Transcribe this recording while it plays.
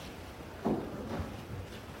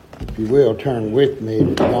you will, turn with me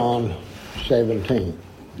to John 17.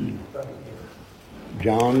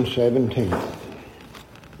 John 17.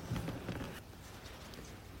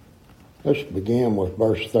 Let's begin with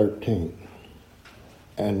verse 13.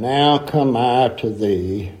 And now come I to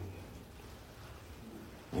thee,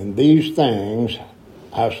 and these things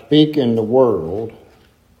I speak in the world,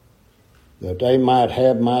 that they might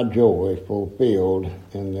have my joy fulfilled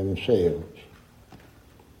in themselves.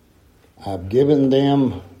 I've given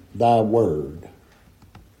them thy word,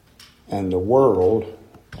 and the world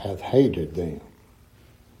hath hated them,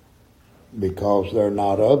 because they're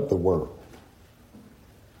not of the world,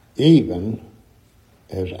 even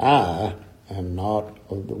as I am not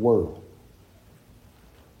of the world.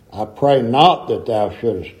 I pray not that thou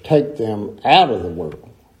shouldest take them out of the world,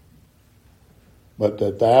 but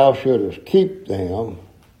that thou shouldest keep them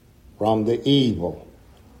from the evil,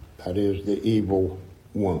 that is, the evil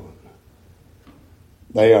one.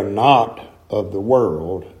 They are not of the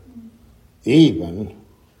world, even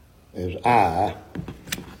as I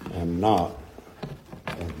am not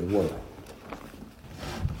of the world.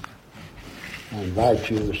 I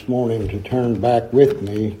invite you this morning to turn back with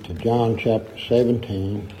me to John chapter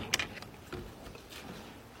 17.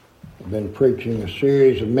 I've been preaching a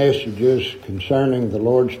series of messages concerning the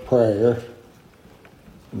Lord's Prayer.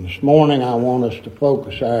 And this morning I want us to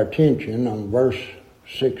focus our attention on verse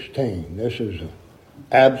 16. This is an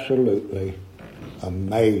absolutely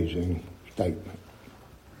amazing statement.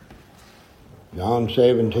 John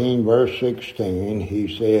 17, verse 16,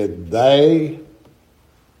 he said, "They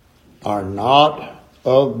are not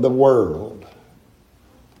of the world,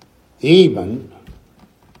 even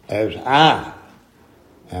as I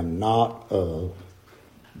am not of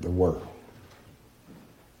the world."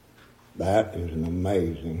 That is an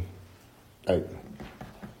amazing statement.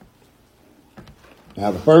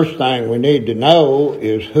 Now, the first thing we need to know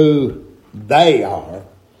is who they are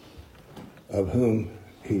of whom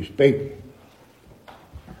he's speaking.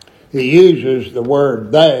 He uses the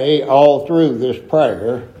word they all through this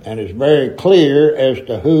prayer and is very clear as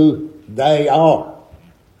to who they are.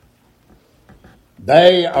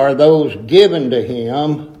 They are those given to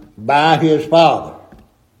him by his Father.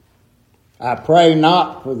 I pray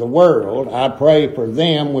not for the world, I pray for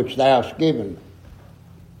them which thou hast given me.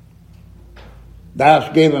 Thou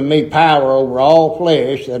hast given me power over all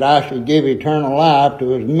flesh, that I should give eternal life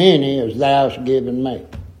to as many as thou hast given me.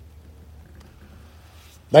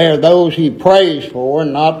 They are those he prays for,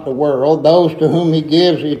 not the world. Those to whom he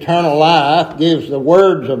gives eternal life, gives the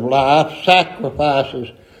words of life, sacrifices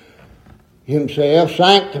himself,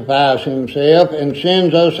 sanctifies himself, and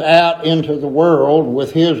sends us out into the world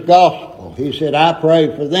with his gospel. He said, I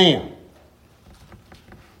pray for them.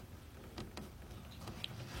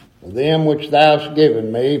 For them which thou hast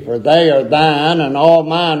given me, for they are thine, and all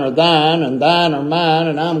mine are thine, and thine are mine,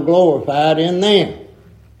 and I'm glorified in them.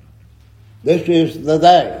 This is the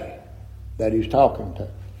they that he's talking to.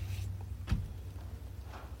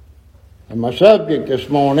 And my subject this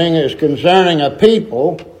morning is concerning a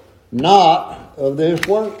people not of this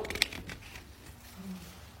world.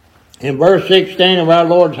 In verse 16 of our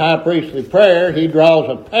Lord's high priestly prayer, he draws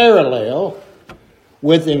a parallel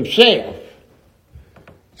with himself.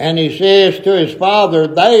 And he says to his Father,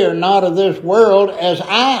 they are not of this world as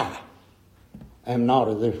I am not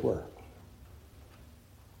of this world.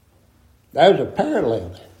 There's a parallel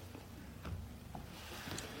there.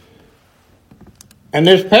 And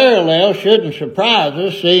this parallel shouldn't surprise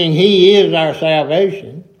us, seeing he is our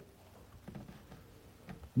salvation.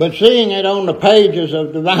 But seeing it on the pages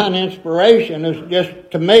of divine inspiration is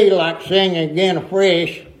just, to me, like seeing it again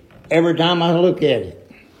afresh every time I look at it.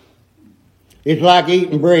 It's like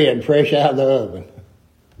eating bread fresh out of the oven.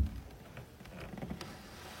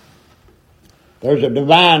 There's a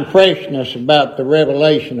divine freshness about the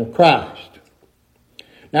revelation of Christ.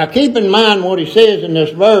 Now keep in mind what he says in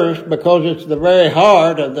this verse, because it's the very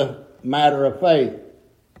heart of the matter of faith.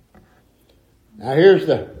 Now here's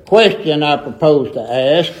the question I propose to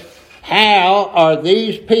ask. How are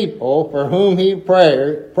these people for whom he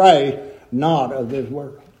prays not of this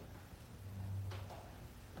world?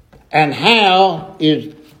 And how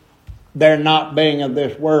is their not being of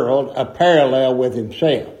this world a parallel with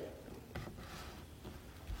himself?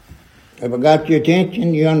 Have I got your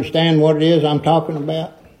attention? You understand what it is I'm talking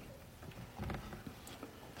about?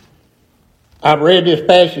 I've read this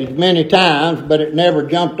passage many times, but it never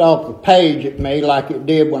jumped off the page at me like it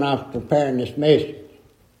did when I was preparing this message.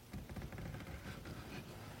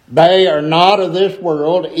 They are not of this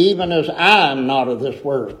world, even as I am not of this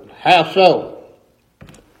world. How so?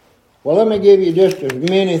 Well, let me give you just as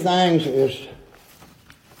many things as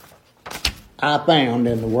I found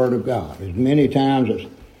in the Word of God, as many times as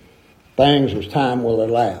things as time will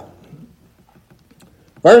allow.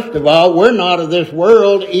 First of all, we're not of this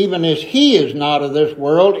world, even as He is not of this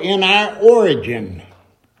world in our origin.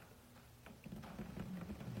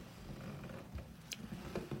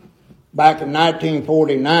 Back in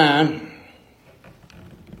 1949,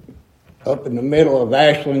 up in the middle of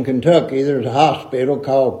Ashland, Kentucky, there's a hospital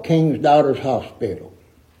called King's Daughters Hospital.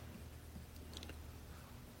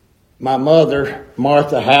 My mother,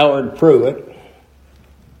 Martha Howard Pruitt,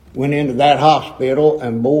 went into that hospital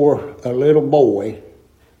and bore a little boy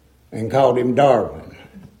and called him Darwin.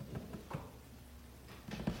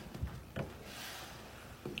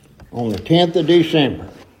 On the 10th of December,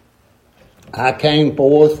 I came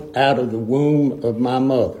forth out of the womb of my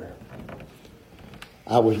mother.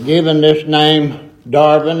 I was given this name,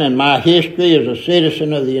 Darwin, and my history as a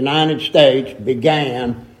citizen of the United States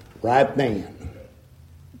began right then.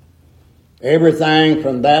 Everything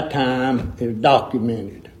from that time is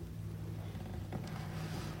documented.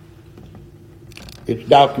 It's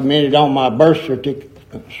documented on my birth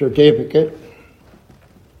certificate,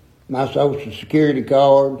 my Social Security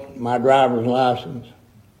card, my driver's license.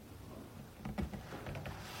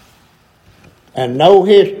 And no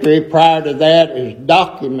history prior to that is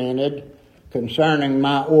documented concerning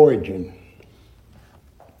my origin.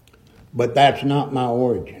 But that's not my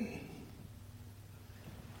origin.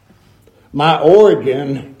 My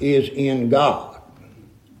origin is in God.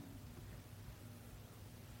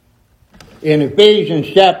 In Ephesians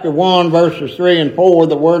chapter 1, verses 3 and 4,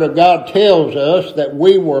 the Word of God tells us that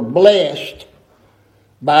we were blessed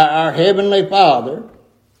by our Heavenly Father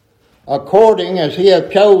according as He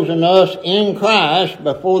hath chosen us in Christ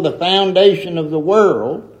before the foundation of the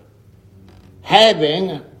world,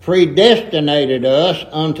 having predestinated us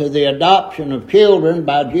unto the adoption of children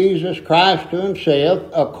by Jesus Christ to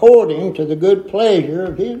Himself, according to the good pleasure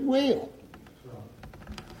of His will.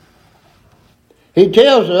 He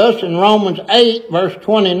tells us in Romans 8, verse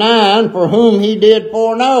 29, for whom He did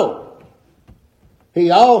foreknow,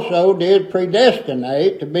 He also did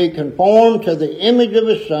predestinate to be conformed to the image of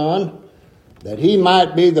His Son, that He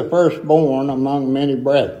might be the firstborn among many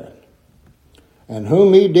brethren. And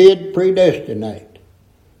whom He did predestinate,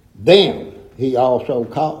 them He also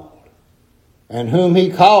called. And whom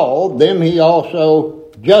He called, them He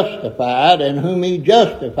also justified. And whom He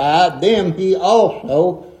justified, them He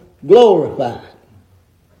also glorified.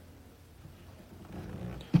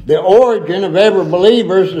 The origin of every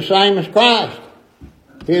believer is the same as Christ.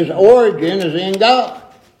 His origin is in God.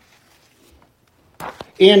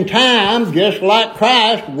 In time, just like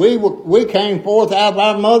Christ, we came forth out of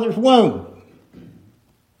our mother's womb.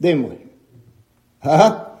 Didn't we?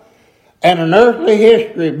 And an earthly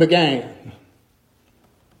history began.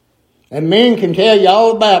 And men can tell you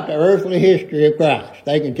all about the earthly history of Christ.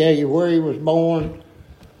 They can tell you where He was born.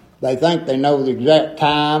 They think they know the exact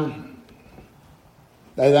time.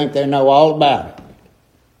 They think they know all about it.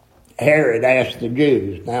 Herod asked the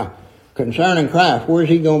Jews, now, concerning Christ, where's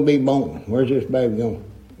He going to be born? Where's this baby going?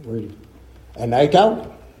 And they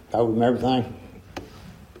told him everything.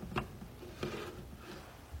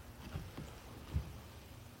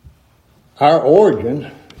 Our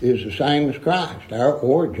origin is the same as Christ. Our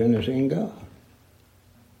origin is in God.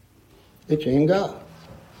 It's in God.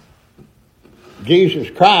 Jesus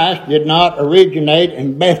Christ did not originate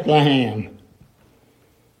in Bethlehem.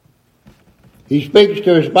 He speaks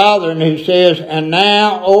to His Father and He says, and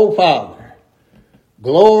now, O Father,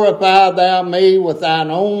 glorify Thou me with Thine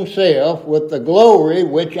own self, with the glory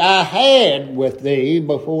which I had with Thee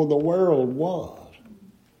before the world was.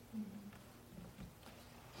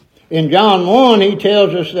 In John 1, He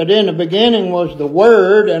tells us that in the beginning was the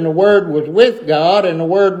Word, and the Word was with God, and the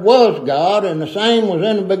Word was God, and the same was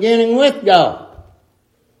in the beginning with God.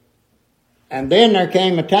 And then there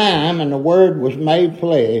came a time, and the Word was made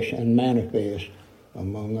flesh and manifest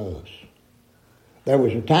among us. There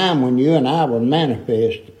was a time when you and I were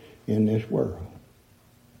manifest in this world.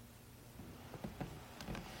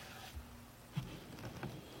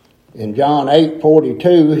 In John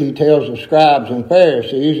 8:42, He tells the scribes and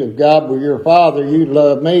Pharisees, if God were your Father, you'd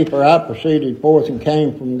love me, for I proceeded forth and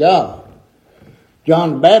came from God.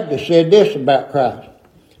 John the Baptist said this about Christ.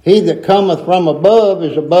 He that cometh from above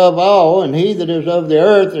is above all, and he that is of the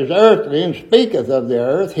earth is earthly, and speaketh of the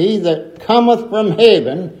earth. He that cometh from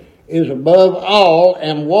heaven is above all,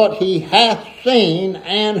 and what he hath seen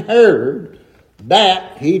and heard,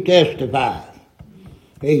 that he testifieth.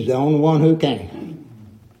 He's the only one who can.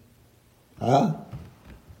 Or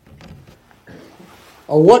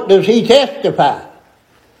what does he testify?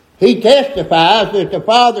 He testifies that the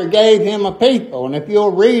Father gave him a people. And if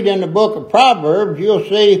you'll read in the book of Proverbs, you'll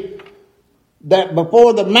see that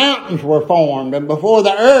before the mountains were formed and before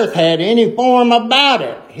the earth had any form about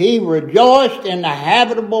it, he rejoiced in the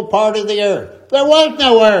habitable part of the earth. There was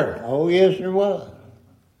no earth. Oh, yes, there was.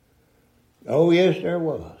 Oh, yes, there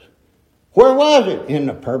was. Where was it? In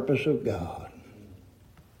the purpose of God.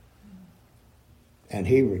 And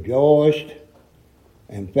he rejoiced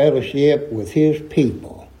and fellowship with his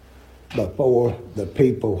people before the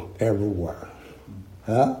people ever were.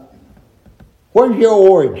 Huh? Where's your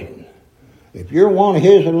origin? If you're one of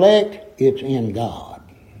his elect, it's in God.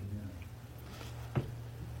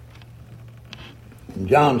 In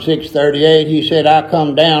John 6:38, he said, I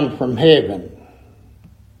come down from heaven.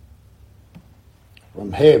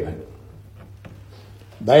 From heaven.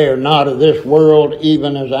 They are not of this world,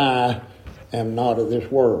 even as I am not of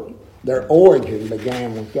this world. Their origin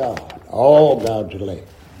began with God. All God's elect.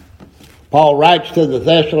 Paul writes to the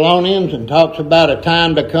Thessalonians and talks about a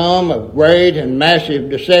time to come of great and massive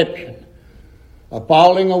deception. A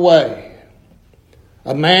falling away,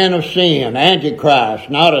 a man of sin, Antichrist,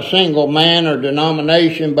 not a single man or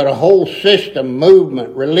denomination, but a whole system,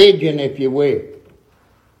 movement, religion, if you will,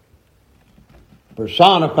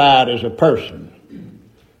 personified as a person.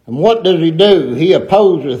 And what does he do? He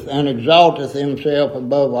opposeth and exalteth himself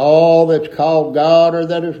above all that's called God or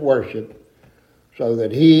that is worshipped, so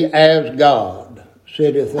that he as God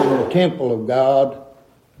sitteth in the temple of God,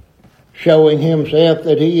 showing himself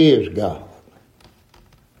that he is God.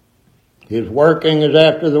 His working is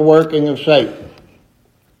after the working of Satan,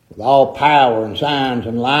 with all power and signs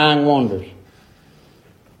and lying wonders,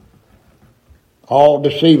 all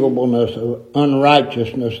deceivableness of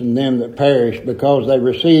unrighteousness in them that perish, because they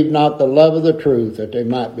receive not the love of the truth, that they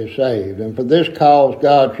might be saved. And for this cause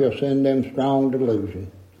God shall send them strong delusion,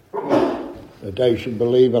 that they should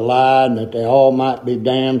believe a lie, and that they all might be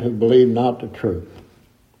damned who believe not the truth.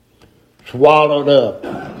 Swallowed up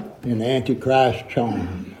in Antichrist's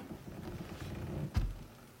charm.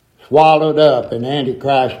 Swallowed up in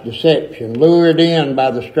Antichrist's deception, lured in by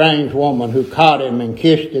the strange woman who caught him and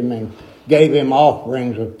kissed him and gave him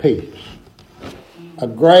offerings of peace. A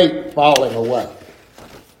great falling away.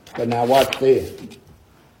 But now watch this.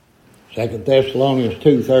 2 Thessalonians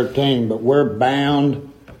 2:13, but we're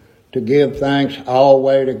bound to give thanks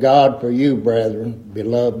always to God for you, brethren,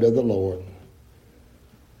 beloved of the Lord,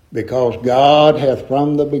 because God hath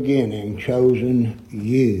from the beginning chosen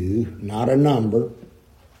you, not a number,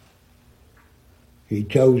 He's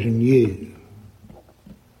chosen you,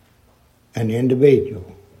 an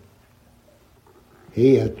individual.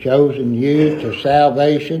 He hath chosen you to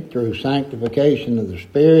salvation through sanctification of the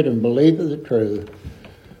Spirit and belief of the truth,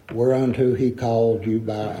 whereunto he called you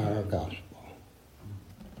by our gospel.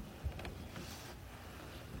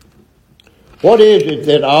 What is it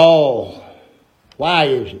that why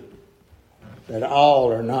is it that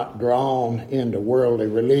all are not drawn into worldly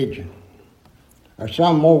religion? Are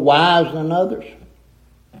some more wise than others?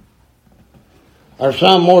 Are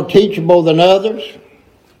some more teachable than others?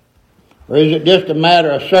 Or is it just a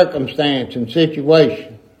matter of circumstance and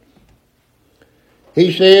situation?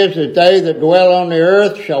 He says that they that dwell on the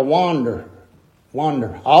earth shall wander.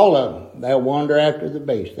 All of them. They'll wander after the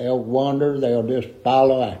beast. They'll wander. They'll just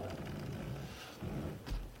follow after.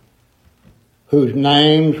 Whose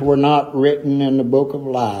names were not written in the book of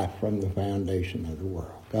life from the foundation of the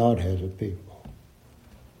world. God has a people.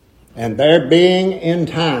 And their being in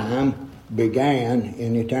time began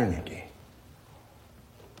in eternity.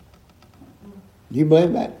 Do you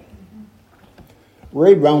believe that?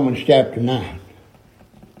 Read Romans chapter 9.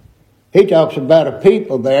 He talks about a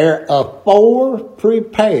people there afore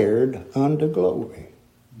prepared unto glory.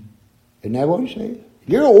 Isn't that what he says?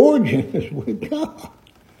 Your origin is with God.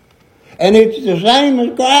 And it's the same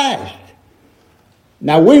as Christ.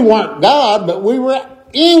 Now we weren't God, but we were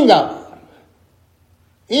in God.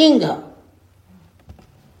 In God.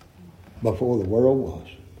 Before the world was.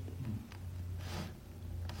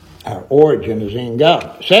 Our origin is in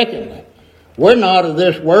God. Secondly, we're not of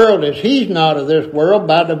this world as He's not of this world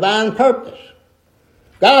by divine purpose.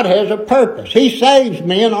 God has a purpose. He saves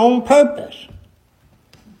men on purpose.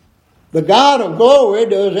 The God of glory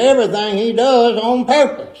does everything He does on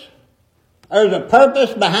purpose. There's a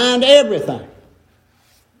purpose behind everything.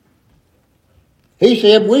 He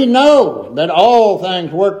said, we know that all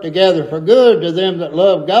things work together for good to them that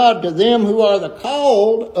love God, to them who are the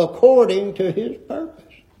called according to His purpose.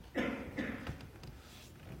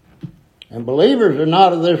 And believers are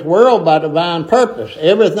not of this world by divine purpose.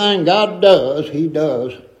 Everything God does, He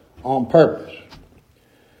does on purpose.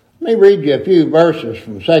 Let me read you a few verses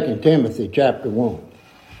from 2 Timothy chapter 1.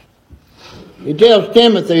 He tells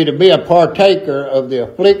Timothy to be a partaker of the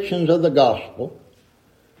afflictions of the gospel,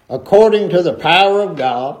 according to the power of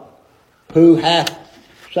God, who hath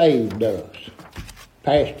saved us.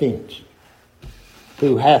 Past tense.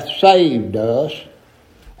 Who hath saved us,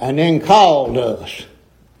 and then called us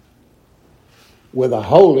with a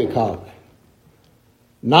holy calling.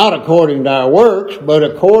 Not according to our works, but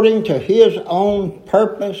according to his own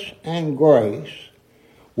purpose and grace,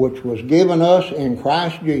 which was given us in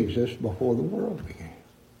Christ Jesus before the world began.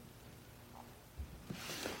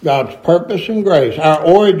 God's purpose and grace. Our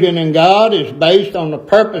origin in God is based on the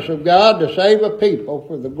purpose of God to save a people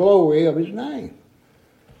for the glory of his name.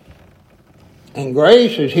 And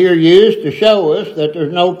grace is here used to show us that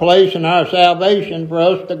there's no place in our salvation for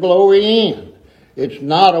us to glory in. It's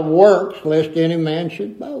not of works, lest any man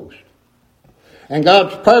should boast. And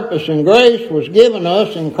God's purpose and grace was given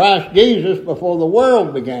us in Christ Jesus before the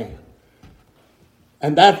world began.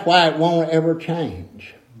 And that's why it won't ever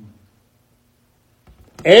change.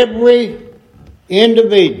 Every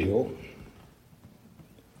individual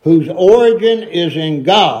whose origin is in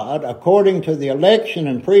God, according to the election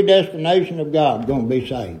and predestination of God, going to be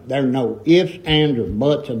saved. There are no ifs, ands, or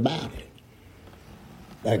buts about it.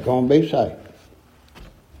 They're going to be saved.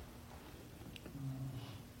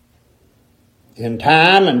 In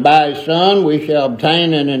time and by his Son we shall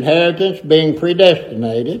obtain an inheritance, being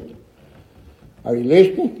predestinated. Are you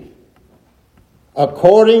listening?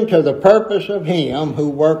 According to the purpose of him who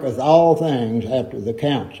worketh all things after the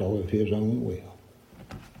counsel of his own will.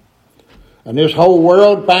 And this whole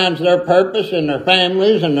world finds their purpose in their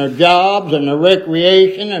families and their jobs and their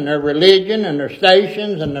recreation and their religion and their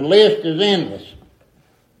stations, and the list is endless.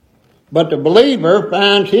 But the believer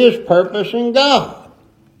finds his purpose in God.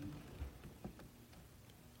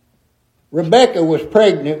 Rebecca was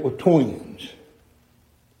pregnant with twins.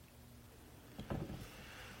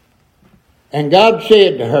 And God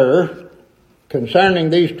said to her, concerning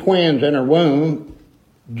these twins in her womb,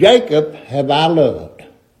 Jacob have I loved,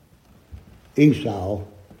 Esau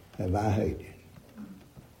have I hated.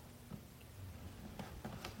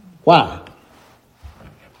 Why?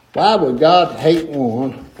 Why would God hate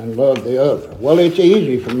one and love the other? Well, it's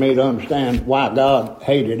easy for me to understand why God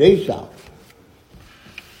hated Esau.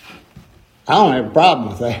 I don't have a problem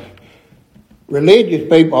with that. Religious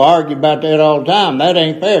people argue about that all the time. That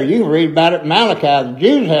ain't fair. You can read about it in Malachi. The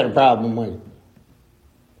Jews had a problem with it.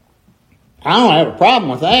 I don't have a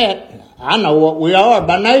problem with that. I know what we are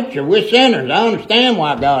by nature. We're sinners. I understand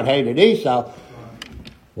why God hated Esau.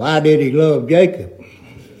 Why did he love Jacob?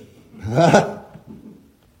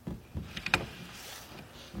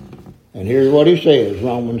 And here's what he says,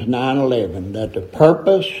 Romans 9:11, that the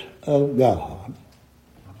purpose of God,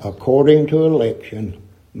 according to election,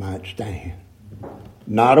 might stand.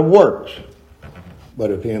 Not of works,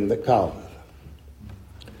 but of him that calleth.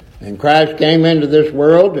 And Christ came into this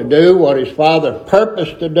world to do what his Father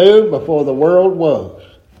purposed to do before the world was.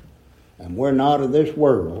 And we're not of this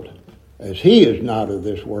world, as he is not of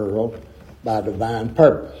this world, by divine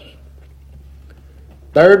purpose.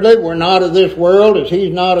 Thirdly, we're not of this world, as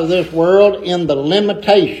he's not of this world, in the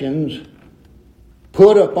limitations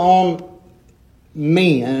put upon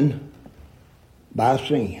men by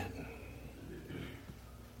sin.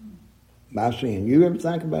 By sin. You ever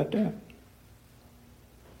think about that?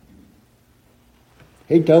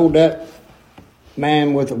 He told that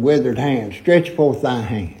man with a withered hand, stretch forth thy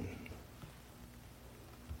hand.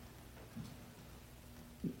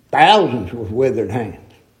 Thousands with withered hands.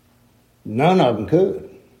 None of them could.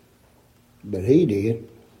 But he did.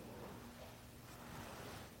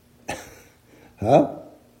 Huh?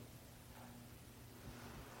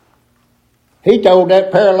 He told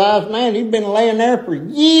that paralyzed man he'd been laying there for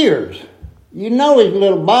years. You know his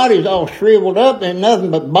little body's all shriveled up. There's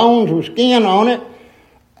nothing but bones with skin on it.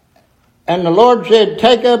 And the Lord said,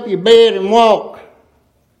 take up your bed and walk.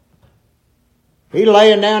 He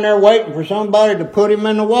laying down there waiting for somebody to put him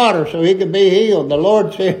in the water so he could be healed. The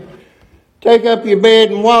Lord said, take up your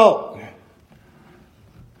bed and walk.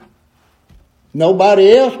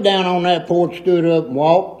 Nobody else down on that porch stood up and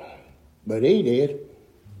walked, but he did.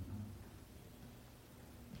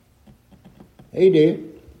 He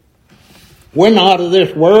did. We're not of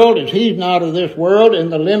this world as he's not of this world in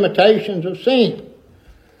the limitations of sin.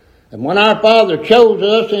 And when our Father chose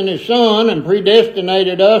us in his Son and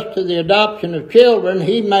predestinated us to the adoption of children,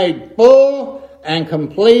 he made full and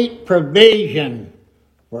complete provision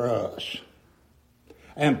for us.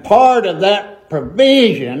 And part of that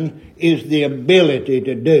provision is the ability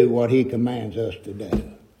to do what he commands us to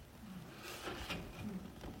do.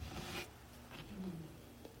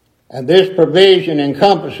 And this provision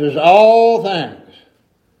encompasses all things.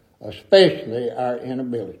 especially our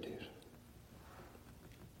inabilities.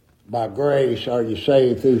 By grace are you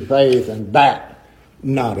saved through faith, and that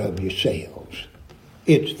not of yourselves.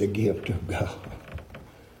 It's the gift of God.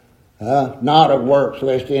 Not of works,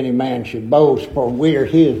 lest any man should boast, for we're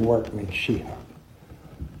his workmanship.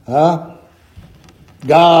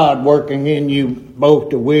 God working in you both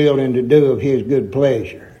to will and to do of his good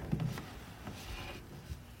pleasure.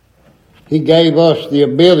 He gave us the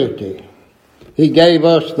ability. He gave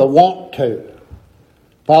us the want to.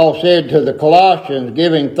 Paul said to the Colossians,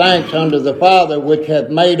 giving thanks unto the Father which hath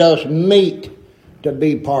made us meet to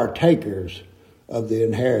be partakers of the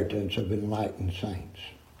inheritance of enlightened saints.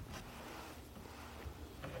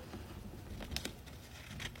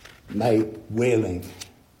 Made willing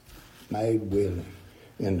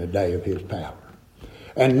in the day of his power.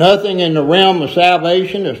 And nothing in the realm of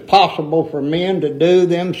salvation is possible for men to do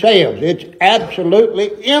themselves. It's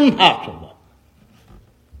absolutely impossible.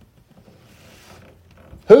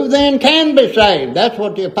 Who then can be saved? That's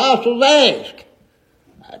what the apostles ask.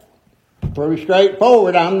 Pretty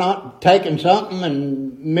straightforward. I'm not taking something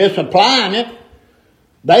and misapplying it.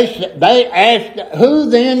 They asked, who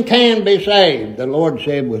then can be saved? The Lord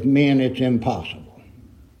said, with men it's impossible.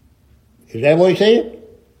 Is that what he said?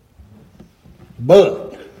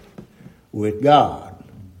 But with God,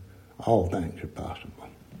 all things are possible.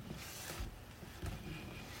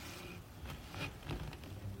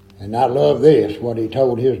 And I love this, what he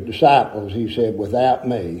told his disciples. He said, without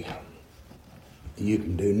me, you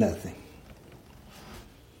can do nothing.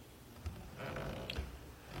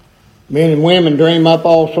 Men and women dream up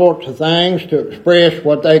all sorts of things to express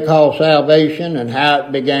what they call salvation and how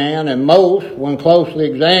it began, and most, when closely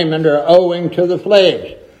examined, are owing to the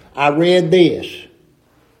flesh. I read this.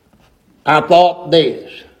 I thought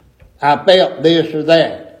this. I felt this or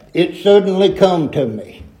that. It suddenly come to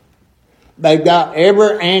me. They've got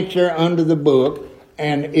every answer under the book,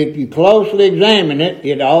 and if you closely examine it,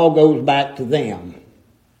 it all goes back to them.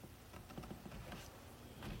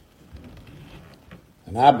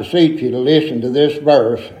 And I beseech you to listen to this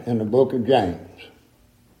verse in the book of James.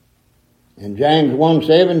 In James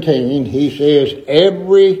 1:17, he says,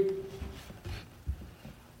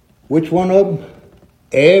 which one of them?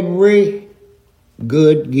 Every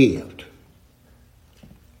good gift.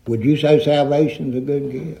 Would you say salvation is a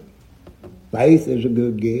good gift? Faith is a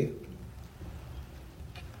good gift.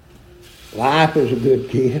 Life is a good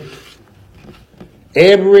gift.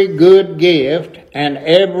 Every good gift and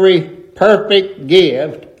every perfect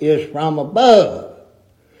gift is from above.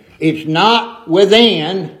 It's not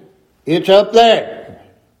within, it's up there.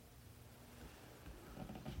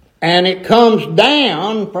 And it comes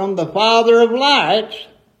down from the Father of lights.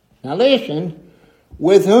 Now listen,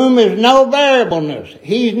 with whom is no variableness.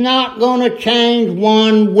 He's not going to change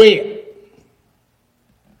one whit.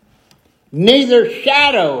 Neither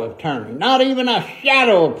shadow of turning, not even a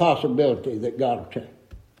shadow of possibility that God will change.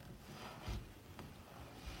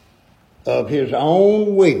 Of his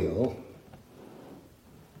own will,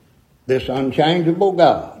 this unchangeable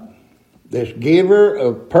God, this giver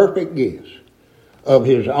of perfect gifts, of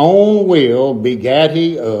his own will begat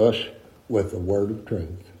he us with the word of truth,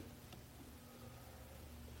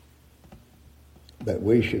 that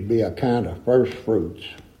we should be a kind of first fruits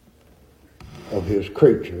of his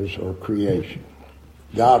creatures or creation.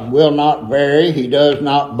 God will not vary. He does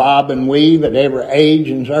not bob and weave at every age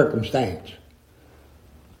and circumstance.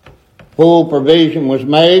 Full provision was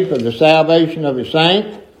made for the salvation of his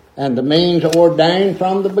saints, and the means ordained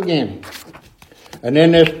from the beginning. And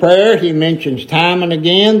in this prayer, he mentions time and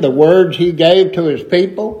again the words he gave to his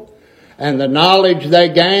people and the knowledge they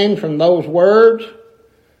gained from those words.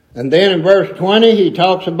 And then in verse 20, he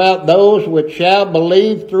talks about those which shall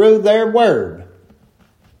believe through their word.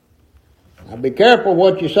 Now be careful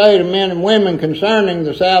what you say to men and women concerning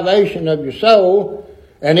the salvation of your soul,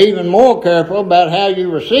 and even more careful about how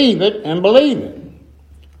you receive it and believe it.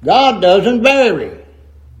 God doesn't vary.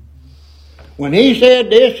 When he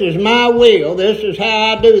said, this is my will, this is how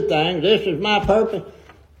I do things, this is my purpose,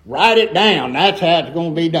 write it down. That's how it's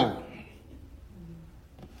going to be done.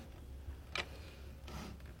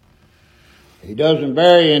 He doesn't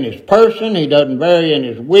vary in his person, he doesn't vary in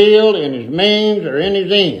his will, in his means, or in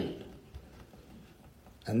his end.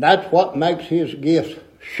 And that's what makes his gifts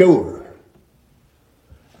sure.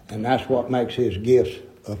 And that's what makes his gifts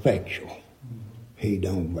effectual. He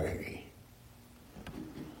don't vary.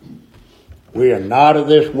 We are not of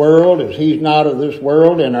this world as he's not of this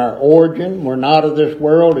world in our origin. We're not of this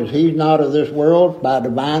world as he's not of this world by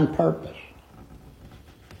divine purpose.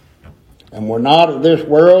 And we're not of this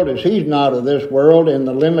world as he's not of this world in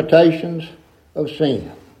the limitations of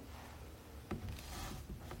sin.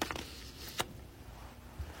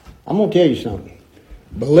 I'm going to tell you something.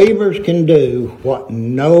 Believers can do what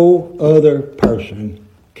no other person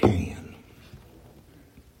can.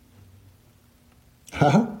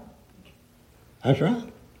 Huh? That's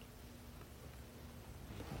right.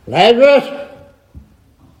 Lazarus,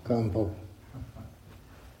 come forth.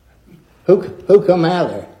 Who come out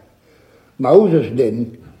of there? Moses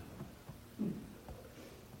didn't.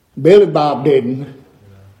 Billy Bob didn't.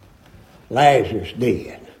 Lazarus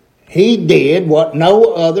did. He did what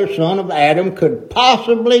no other son of Adam could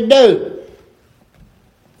possibly do.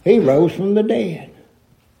 He rose from the dead.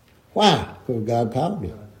 Why? Because God called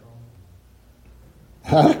him.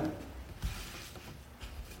 Huh?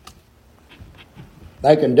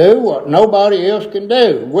 They can do what nobody else can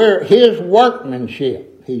do. We're His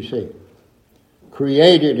workmanship, He said,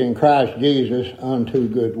 created in Christ Jesus unto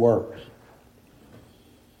good works.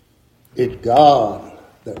 It's God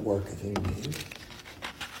that worketh in you.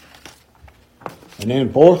 And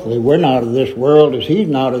then fourthly, we're not of this world as He's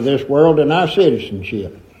not of this world in our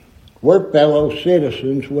citizenship. We're fellow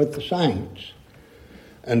citizens with the saints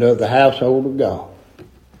and of the household of God.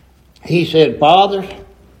 He said, Father,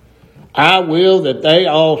 I will that they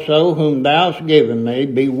also whom thou hast given me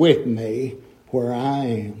be with me where I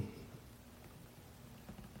am,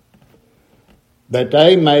 that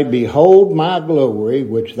they may behold my glory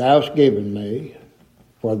which thou hast given me,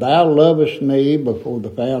 for thou lovest me before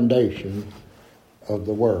the foundation of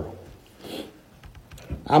the world.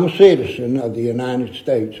 I'm a citizen of the United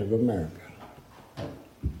States of America,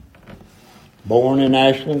 born in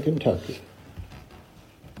Ashland, Kentucky.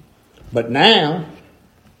 But now,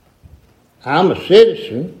 I'm a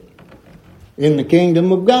citizen in the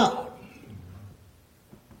kingdom of God.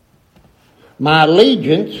 My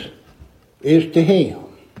allegiance is to Him.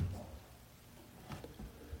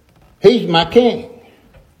 He's my king.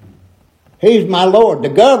 He's my Lord. The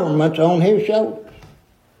government's on His shoulders.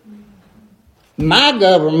 My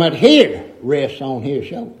government here rests on His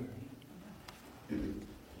shoulders.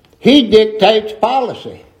 He dictates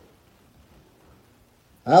policy.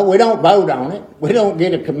 We don't vote on it. We don't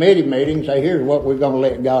get a committee meeting and say, here's what we're going to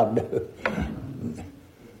let God do.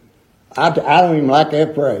 I don't even like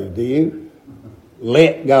that phrase, do you?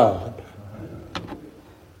 Let God.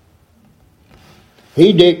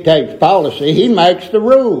 He dictates policy. He makes the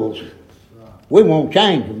rules. We won't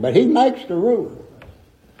change them, but He makes the rules.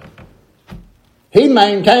 He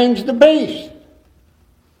maintains the peace.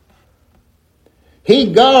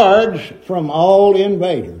 He guards from all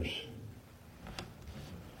invaders.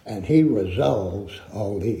 And He resolves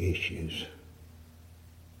all the issues.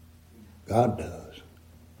 God does.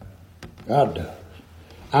 God does.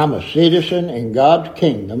 I'm a citizen in God's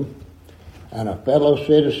kingdom and a fellow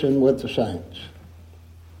citizen with the saints.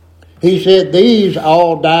 He said, these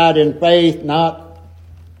all died in faith, not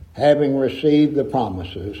having received the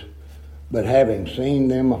promises, but having seen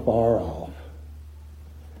them afar off,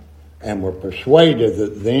 and were persuaded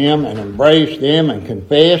of them and embraced them and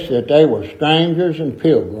confessed that they were strangers and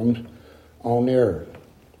pilgrims on the earth.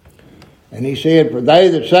 And he said, for they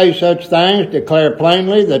that say such things declare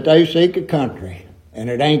plainly that they seek a country. And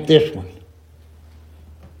it ain't this one.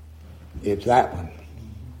 It's that one.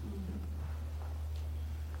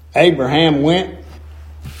 Abraham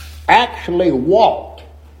actually walked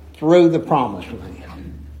through the promised land.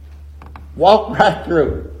 Walked right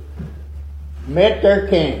through it. Met their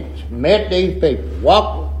kings. Met these people.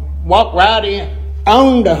 Walked right in.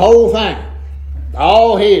 Owned the whole thing.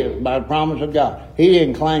 All his by the promise of God. He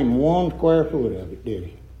didn't claim 1 square foot of it, did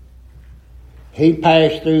he? He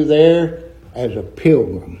passed through there as a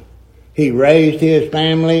pilgrim. He raised his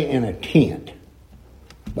family in a tent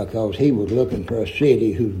because he was looking for a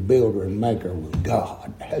city whose builder and maker was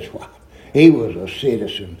God. That's why. He was a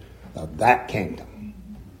citizen of that kingdom.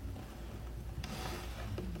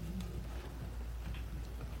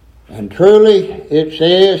 And truly, it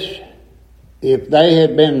says, if they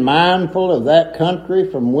had been mindful of that country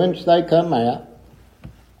from whence they come out,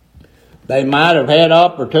 they might have had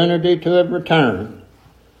opportunity to have returned.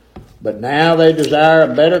 But now they desire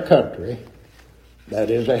a better country, that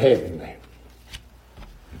is a heavenly.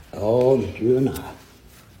 Oh, that you and I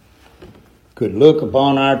could look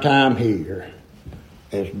upon our time here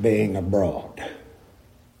as being abroad.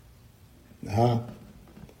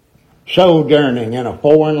 Sojourning in a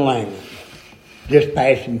foreign land, just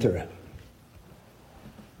passing through.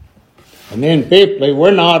 And then fifthly,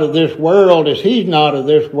 we're not of this world as He's not of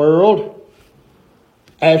this world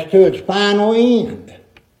as to its final end.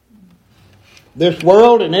 This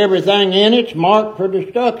world and everything in it's marked for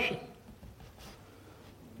destruction.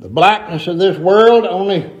 The blackness of this world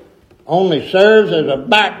only serves as a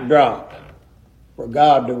backdrop for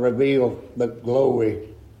God to reveal the glory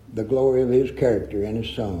the glory of his character in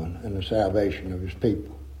his Son and the salvation of his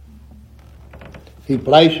people. He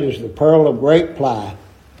places the pearl of great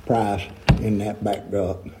price in that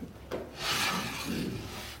backdrop.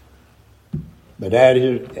 But at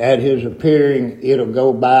his appearing, it'll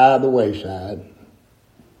go by the wayside.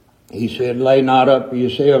 He said, lay not up for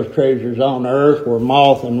yourselves treasures on earth, where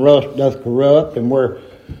moth and rust doth corrupt, and where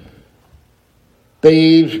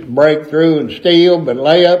thieves break through and steal, but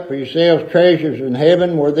lay up for yourselves treasures in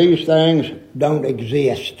heaven, where these things don't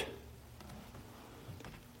exist.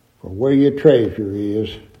 For where your treasure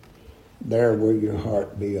is, there will your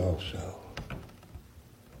heart be also.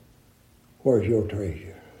 Where's your treasure?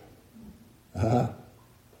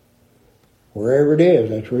 Wherever it is,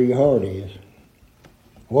 that's where your heart is.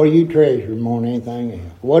 What do you treasure more than anything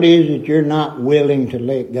else? What is it you're not willing to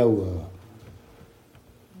let go of?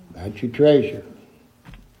 That's your treasure.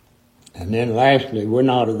 And then lastly, we're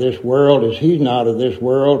not of this world as he's not of this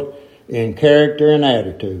world in character and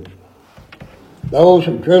attitude. Those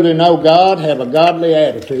who truly know God have a godly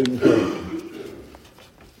attitude and character.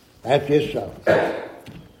 That's just so.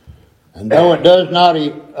 And though it does not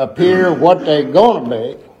appear what they're going to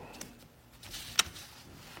be,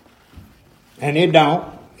 and it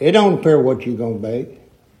don't appear what you're going to be.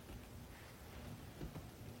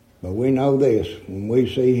 But we know this, when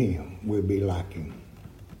we see him, we'll be like him.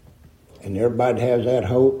 And everybody has that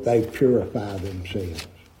hope, they purify themselves.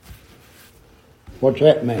 What's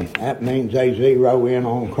that mean? That means they zero in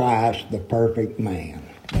on Christ, the perfect man.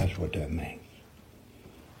 That's what that means.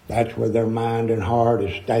 That's where their mind and heart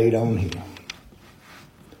is stayed on him.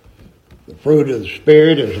 The fruit of the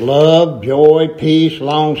Spirit is love, joy, peace,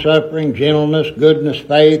 long-suffering, gentleness, goodness,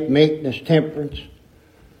 faith, meekness, temperance.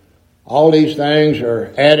 All these things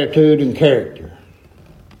are attitude and character.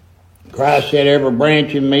 Christ said, every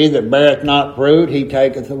branch in me that beareth not fruit, he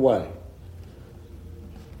taketh away.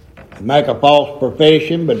 They make a false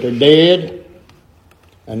profession, but they're dead,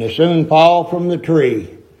 and they soon fall from the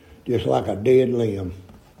tree, just like a dead limb.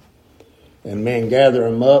 And men gather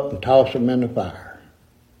them up and toss them in the fire.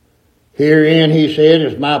 Herein, he said,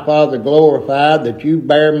 is my Father glorified, that you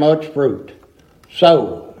bear much fruit.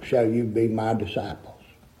 So shall you be my disciples.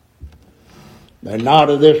 They're not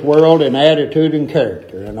of this world in attitude and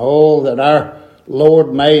character. And oh, that our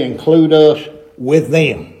Lord may include us with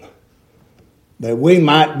them, that we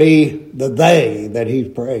might be the they that he's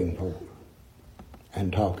praying for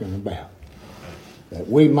and talking about. That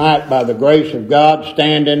we might, by the grace of God,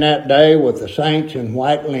 stand in that day with the saints in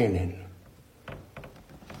white linen,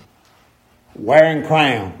 wearing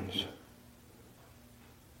crowns,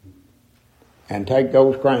 and take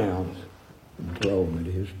those crowns and throw them at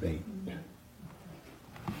his feet.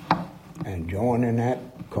 And join in that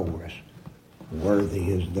chorus,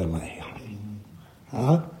 worthy is the Lamb.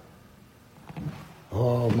 Huh?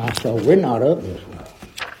 Oh, my soul, we're not of this world.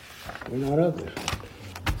 We're not of this world.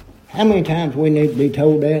 How many times we need to be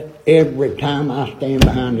told that? Every time I stand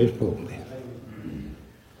behind this pulpit.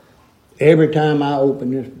 Every time I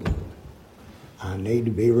open this book, I need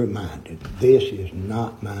to be reminded, this is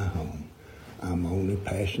not my home. I'm only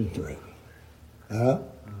passing through. Oh,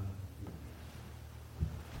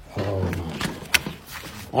 my God.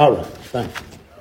 All right, thank you.